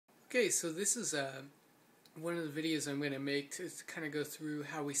Okay, so this is one of the videos I'm going to make to kind of go through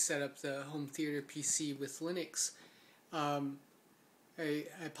how we set up the home theater PC with Linux. I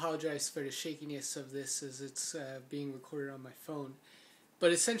apologize for the shakiness of this as it's being recorded on my phone.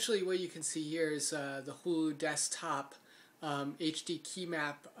 But essentially what you can see here is the Hulu-desktop HD key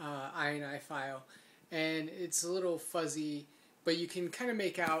map INI file. And it's a little fuzzy, but you can kind of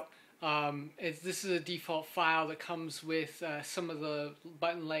make out this is a default file that comes with some of the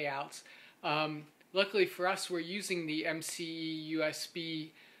button layouts. Luckily for us, we're using the MCE USB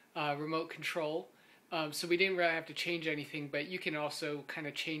remote control, so we didn't really have to change anything, but you can also kind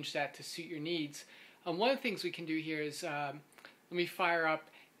of change that to suit your needs. One of the things we can do here is, let me fire up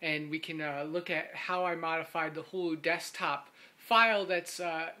and we can look at how I modified the Hulu-desktop file that's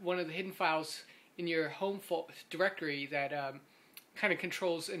one of the hidden files in your home directory that kind of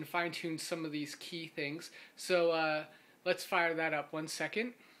controls and fine-tunes some of these key things. So let's fire that up 1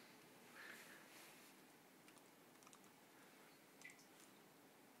 second.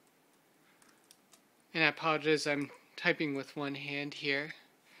 And I apologize, I'm typing with one hand here.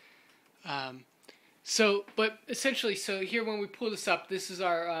 But essentially, so here when we pull this up, this is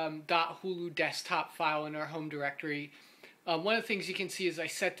our .hulu desktop file in our home directory. One of the things you can see is I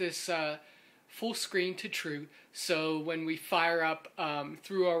set this full screen to true, so when we fire up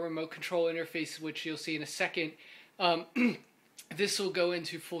through our remote control interface, which you'll see in a second, this will go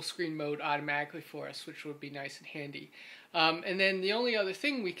into full screen mode automatically for us, which would be nice and handy. And then the only other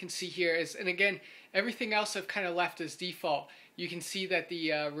thing we can see here is, and again, everything else I've kind of left as default. You can see that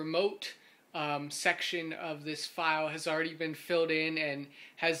the remote section of this file has already been filled in and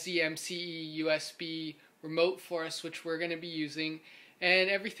has the MCE USB remote for us, which we're going to be using. And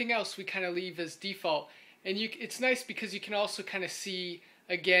everything else we kind of leave as default. And it's nice because you can also kind of see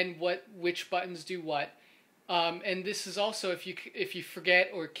again which buttons do what. And this is also, if you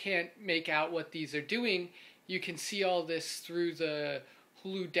forget or can't make out what these are doing, you can see all this through the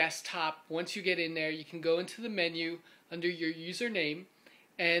Hulu desktop. Once you get in there, you can go into the menu under your username,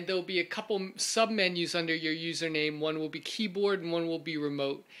 and there'll be a couple sub-menus under your username. One will be keyboard and one will be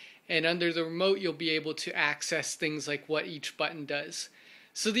remote. And under the remote, you'll be able to access things like what each button does.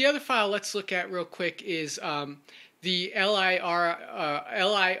 So the other file let's look at real quick is the LIRC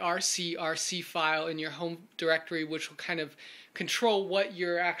file in your home directory, which will kind of control what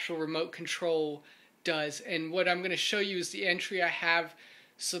your actual remote control does. And what I'm going to show you is the entry I have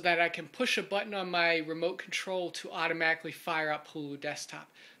so that I can push a button on my remote control to automatically fire up Hulu Desktop.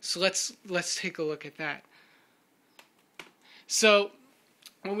 So let's take a look at that. So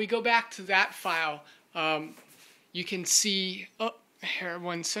when we go back to that file, you can see, oh, here,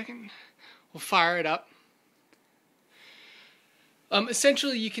 1 second, we'll fire it up.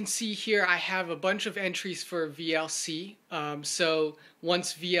 Essentially, you can see here I have a bunch of entries for VLC. So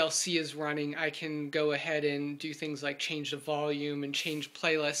once VLC is running, I can go ahead and do things like change the volume and change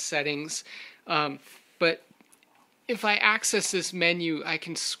playlist settings. But if I access this menu, I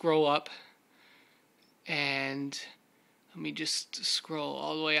can scroll up, and let me just scroll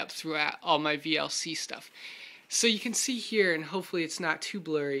all the way up through all my VLC stuff. So you can see here, and hopefully it's not too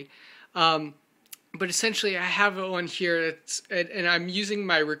blurry, but essentially I have one here, and I'm using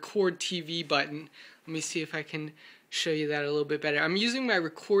my record TV button. Let me see if I can show you that a little bit better. I'm using my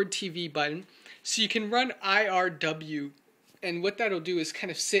record TV button. So you can run IRW, and what that'll do is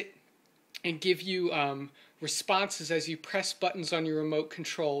kind of sit and give you responses as you press buttons on your remote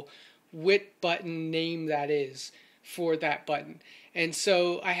control, what button name that is for that button. And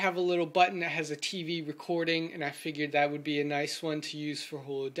so I have a little button that has a TV recording, and I figured that would be a nice one to use for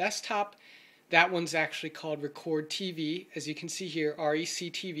Hulu Desktop. That one's actually called Record TV, as you can see here,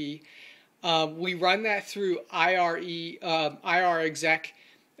 REC TV. We run that through IREXEC,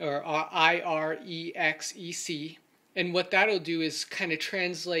 or IREXEC, and what that'll do is kind of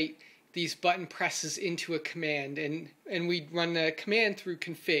translate these button presses into a command, and we run the command through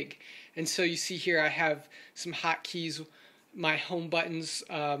config. And so you see here I have some hotkeys. My home buttons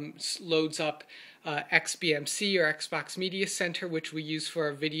loads up XBMC, or Xbox Media Center, which we use for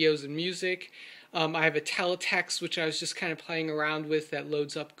our videos and music. I have a teletext, which I was just kind of playing around with, that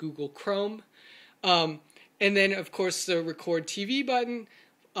loads up Google Chrome. And then, of course, the Record TV button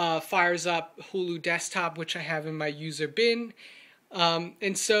fires up Hulu Desktop, which I have in my user bin.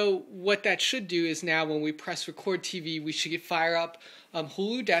 And so what that should do is now when we press Record TV, we should fire up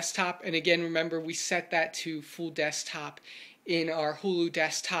Hulu Desktop. And again, remember, we set that to full desktop in our Hulu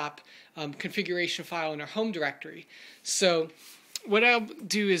Desktop configuration file in our home directory. So what I'll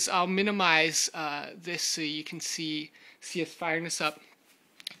do is I'll minimize this so you can see us firing this up.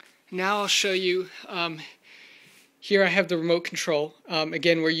 Now I'll show you here I have the remote control.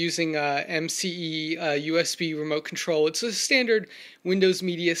 Again, we're using MCE USB remote control. It's a standard Windows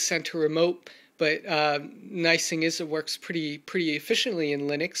Media Center remote, but nice thing is it works pretty efficiently in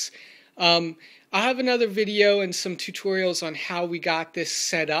Linux. I'll have another video and some tutorials on how we got this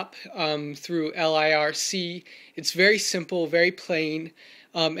set up through LIRC. It's very simple, very plain,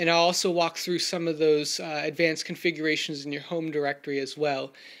 and I'll also walk through some of those advanced configurations in your home directory as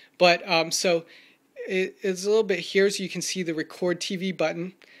well. But so it's a little bit here, so you can see the record TV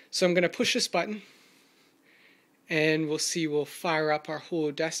button. So I'm going to push this button, and we'll fire up our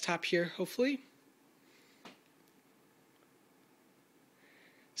Hulu-desktop here, hopefully.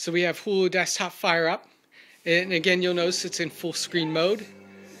 So we have Hulu-desktop fire up, and again you'll notice it's in full screen mode.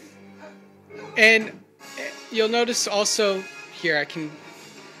 And you'll notice also here I can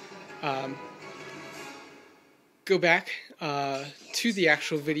go back to the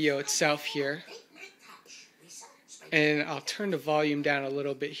actual video itself here, and I'll turn the volume down a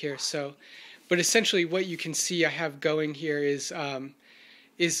little bit here. But essentially what you can see I have going here is I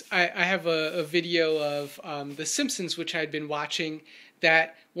have a video of The Simpsons, which I'd been watching.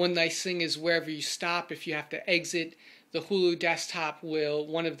 That one nice thing is wherever you stop, if you have to exit, the Hulu-desktop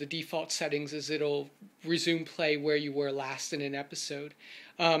one of the default settings is it'll resume play where you were last in an episode.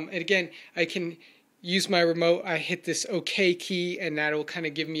 And again, I can use my remote. I hit this OK key, and that'll kind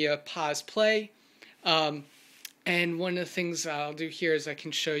of give me a pause play. And one of the things I'll do here is I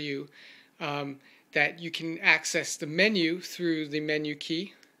can show you that you can access the menu through the menu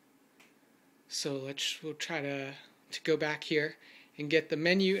key. So we'll try to go back here and get the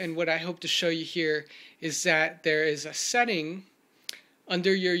menu. And what I hope to show you here is that there is a setting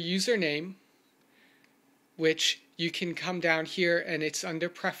under your username, which you can come down here, and it's under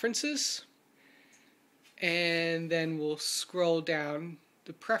Preferences. And then we'll scroll down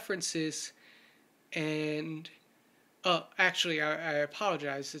the Preferences, and oh, actually, I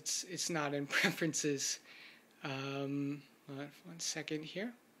apologize. It's not in Preferences. 1 second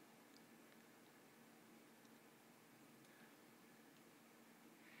here.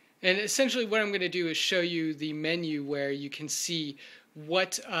 And essentially what I'm going to do is show you the menu where you can see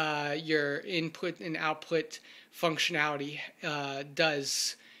what your input and output functionality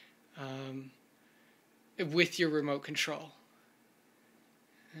does with your remote control.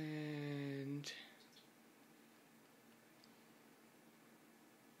 And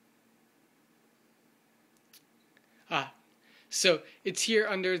so it's here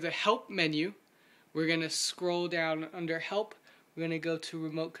under the Help menu. We're going to scroll down under Help. We're going to go to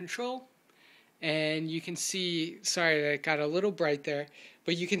Remote Control, and you can see, sorry that it got a little bright there,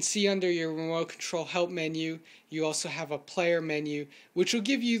 but you can see under your Remote Control Help menu, you also have a Player menu, which will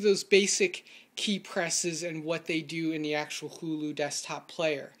give you those basic key presses and what they do in the actual Hulu-desktop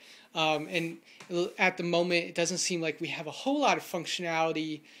player. And at the moment, it doesn't seem like we have a whole lot of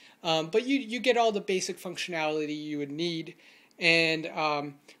functionality, but you get all the basic functionality you would need. And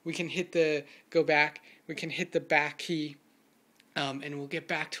we can hit the we can hit the back key. And we'll get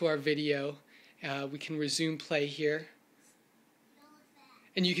back to our video. We can resume play here,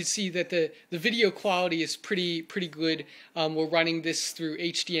 and you can see that the video quality is pretty good. We're running this through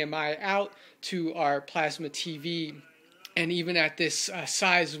HDMI out to our plasma TV, and even at this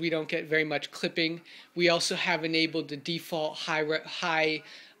size, we don't get very much clipping. We also have enabled the default high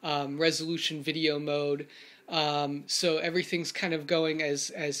resolution video mode. So everything's kind of going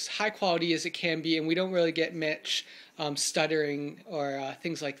as high quality as it can be, and we don't really get much stuttering or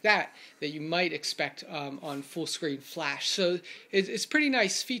things like that you might expect on full screen flash. So it's a pretty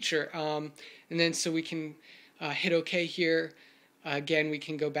nice feature. And then so we can hit OK here. Again, we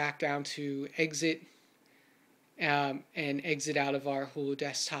can go back down to exit and exit out of our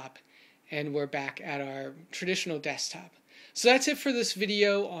Hulu-desktop, and we're back at our traditional desktop. So that's it for this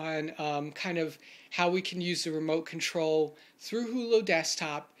video on kind of how we can use the remote control through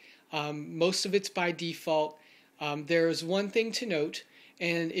Hulu-desktop. Most of it's by default. There is one thing to note,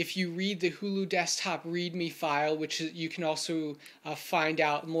 and if you read the Hulu-desktop README file, which you can also find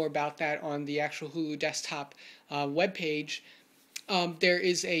out more about that on the actual Hulu-desktop webpage, there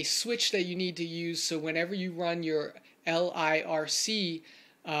is a switch that you need to use. So whenever you run your LIRC,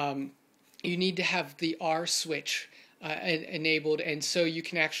 you need to have the R switch enabled, and so you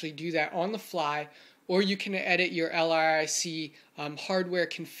can actually do that on the fly, or you can edit your LIRC hardware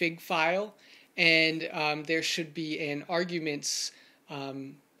config file, and there should be an arguments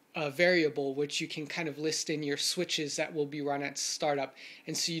variable which you can kind of list in your switches that will be run at startup,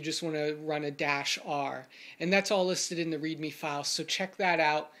 and so you just want to run a -R, and that's all listed in the README file, so check that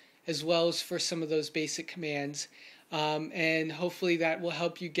out as well as for some of those basic commands. and hopefully that will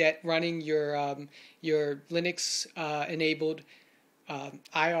help you get running your Linux enabled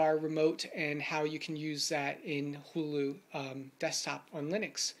IR remote and how you can use that in Hulu desktop on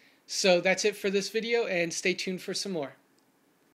Linux. So that's it for this video, and stay tuned for some more.